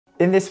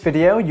In this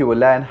video, you will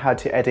learn how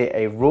to edit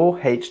a raw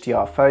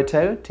HDR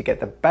photo to get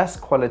the best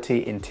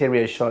quality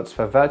interior shots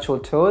for virtual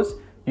tours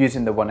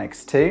using the One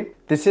X2.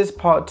 This is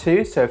part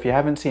 2, so if you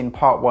haven't seen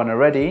part 1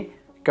 already,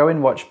 go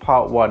and watch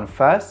part 1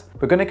 first.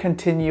 We're going to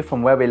continue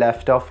from where we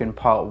left off in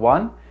part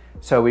 1.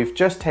 So we've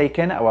just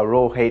taken our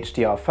raw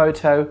HDR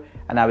photo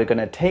and now we're going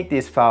to take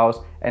these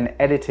files and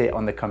edit it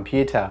on the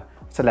computer.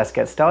 So let's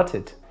get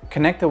started.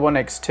 Connect the One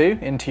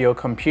X2 into your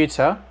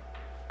computer.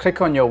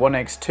 Click on your One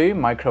X2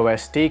 micro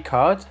SD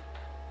card,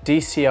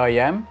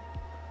 DCIM,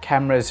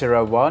 camera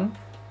 01,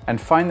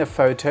 and find the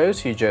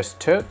photos you just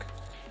took.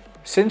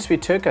 Since we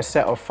took a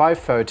set of 5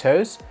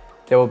 photos,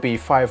 there will be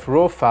 5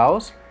 RAW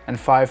files and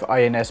 5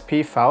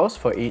 INSP files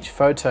for each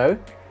photo.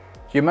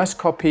 You must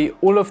copy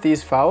all of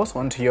these files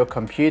onto your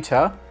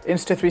computer.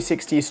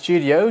 Insta360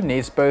 Studio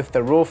needs both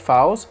the RAW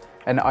files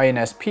and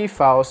INSP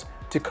files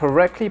to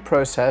correctly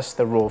process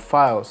the RAW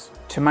files.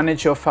 To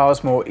manage your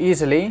files more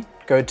easily,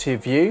 go to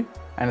View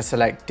and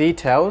select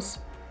Details.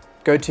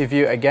 Go to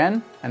View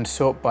again and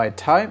sort by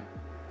type.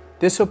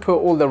 This will put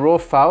all the RAW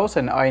files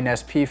and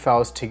INSP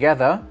files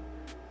together.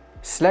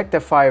 Select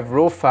the 5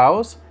 RAW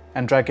files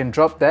and drag and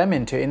drop them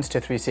into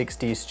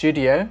Insta360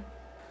 Studio.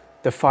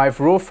 The 5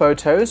 RAW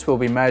photos will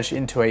be merged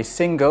into a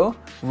single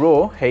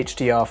RAW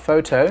HDR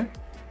photo.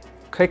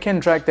 Click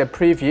and drag the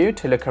preview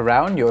to look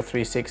around your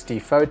 360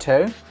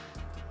 photo.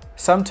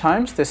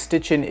 Sometimes the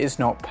stitching is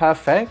not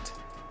perfect.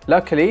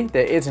 Luckily,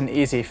 there is an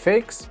easy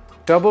fix.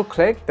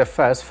 Double-click the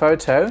first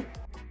photo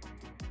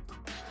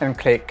and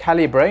click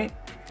Calibrate.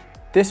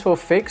 This will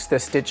fix the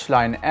stitch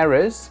line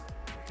errors.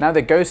 Now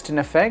the ghosting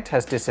effect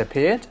has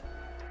disappeared.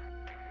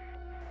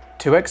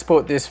 To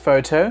export this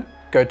photo,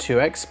 go to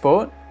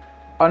Export,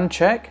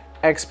 uncheck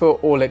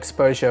Export All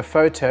Exposure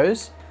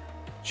Photos,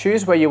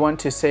 choose where you want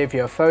to save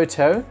your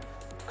photo,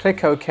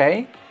 click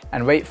OK,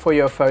 and wait for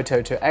your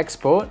photo to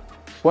export.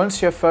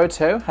 Once your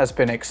photo has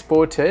been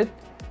exported,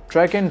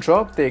 drag and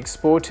drop the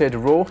exported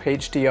RAW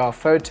HDR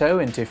photo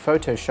into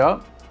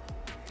Photoshop.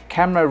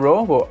 Camera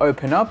Raw will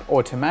open up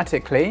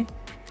automatically.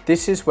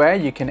 This is where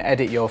you can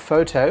edit your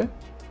photo.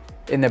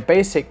 In the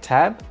Basic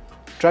tab,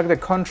 drag the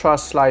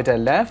contrast slider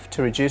left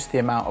to reduce the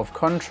amount of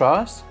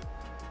contrast.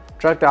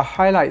 Drag the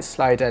highlight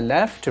slider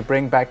left to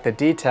bring back the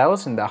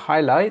details in the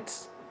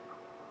highlights.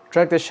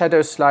 Drag the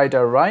shadow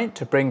slider right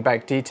to bring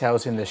back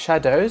details in the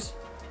shadows.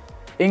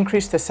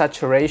 Increase the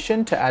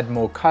saturation to add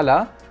more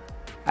color.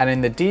 And in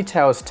the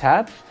Details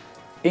tab,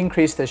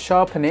 increase the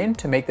sharpening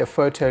to make the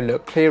photo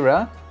look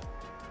clearer.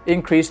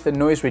 Increase the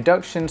noise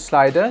reduction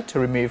slider to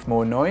remove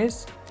more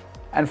noise.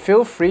 And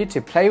feel free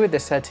to play with the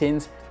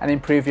settings and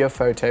improve your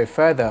photo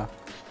further.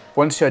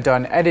 Once you're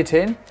done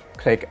editing,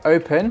 click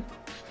Open.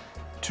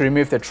 To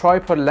remove the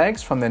tripod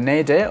legs from the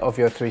nadir of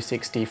your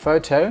 360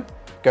 photo,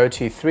 go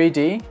to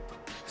 3D,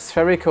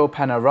 Spherical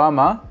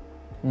Panorama,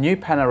 New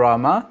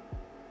Panorama.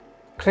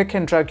 Click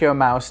and drag your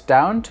mouse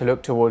down to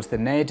look towards the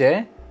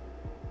nadir.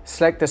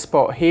 Select the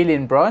Spot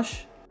Healing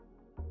brush.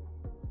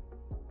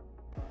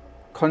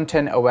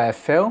 Content Aware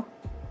Fill.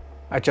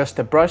 Adjust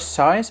the brush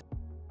size.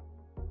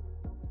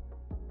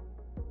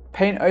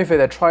 Paint over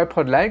the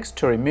tripod legs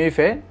to remove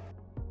it.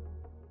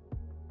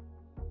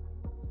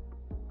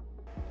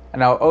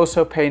 And I'll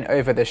also paint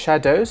over the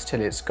shadows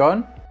till it's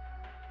gone.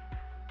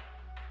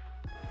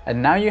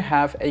 And now you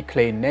have a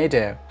clean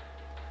nadir.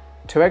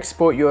 To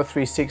export your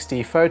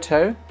 360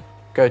 photo,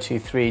 go to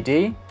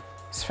 3D,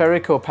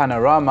 Spherical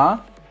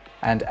Panorama,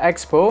 and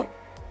Export.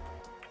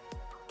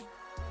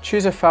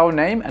 Choose a file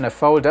name and a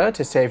folder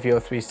to save your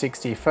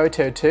 360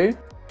 photo to,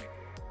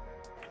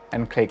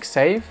 and click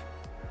Save.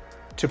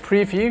 To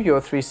preview your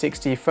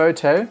 360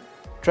 photo,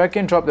 drag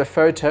and drop the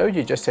photo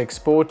you just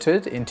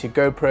exported into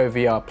GoPro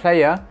VR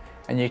Player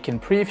and you can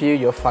preview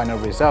your final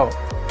result.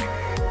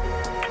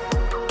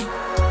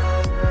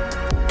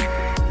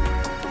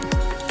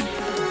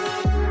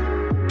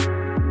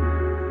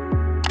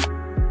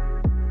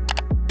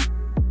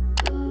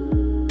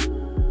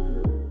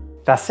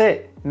 That's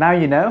it! Now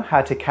you know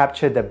how to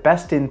capture the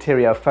best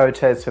interior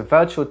photos for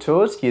virtual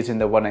tours using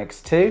the One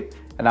X2,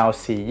 and I'll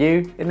see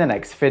you in the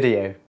next video.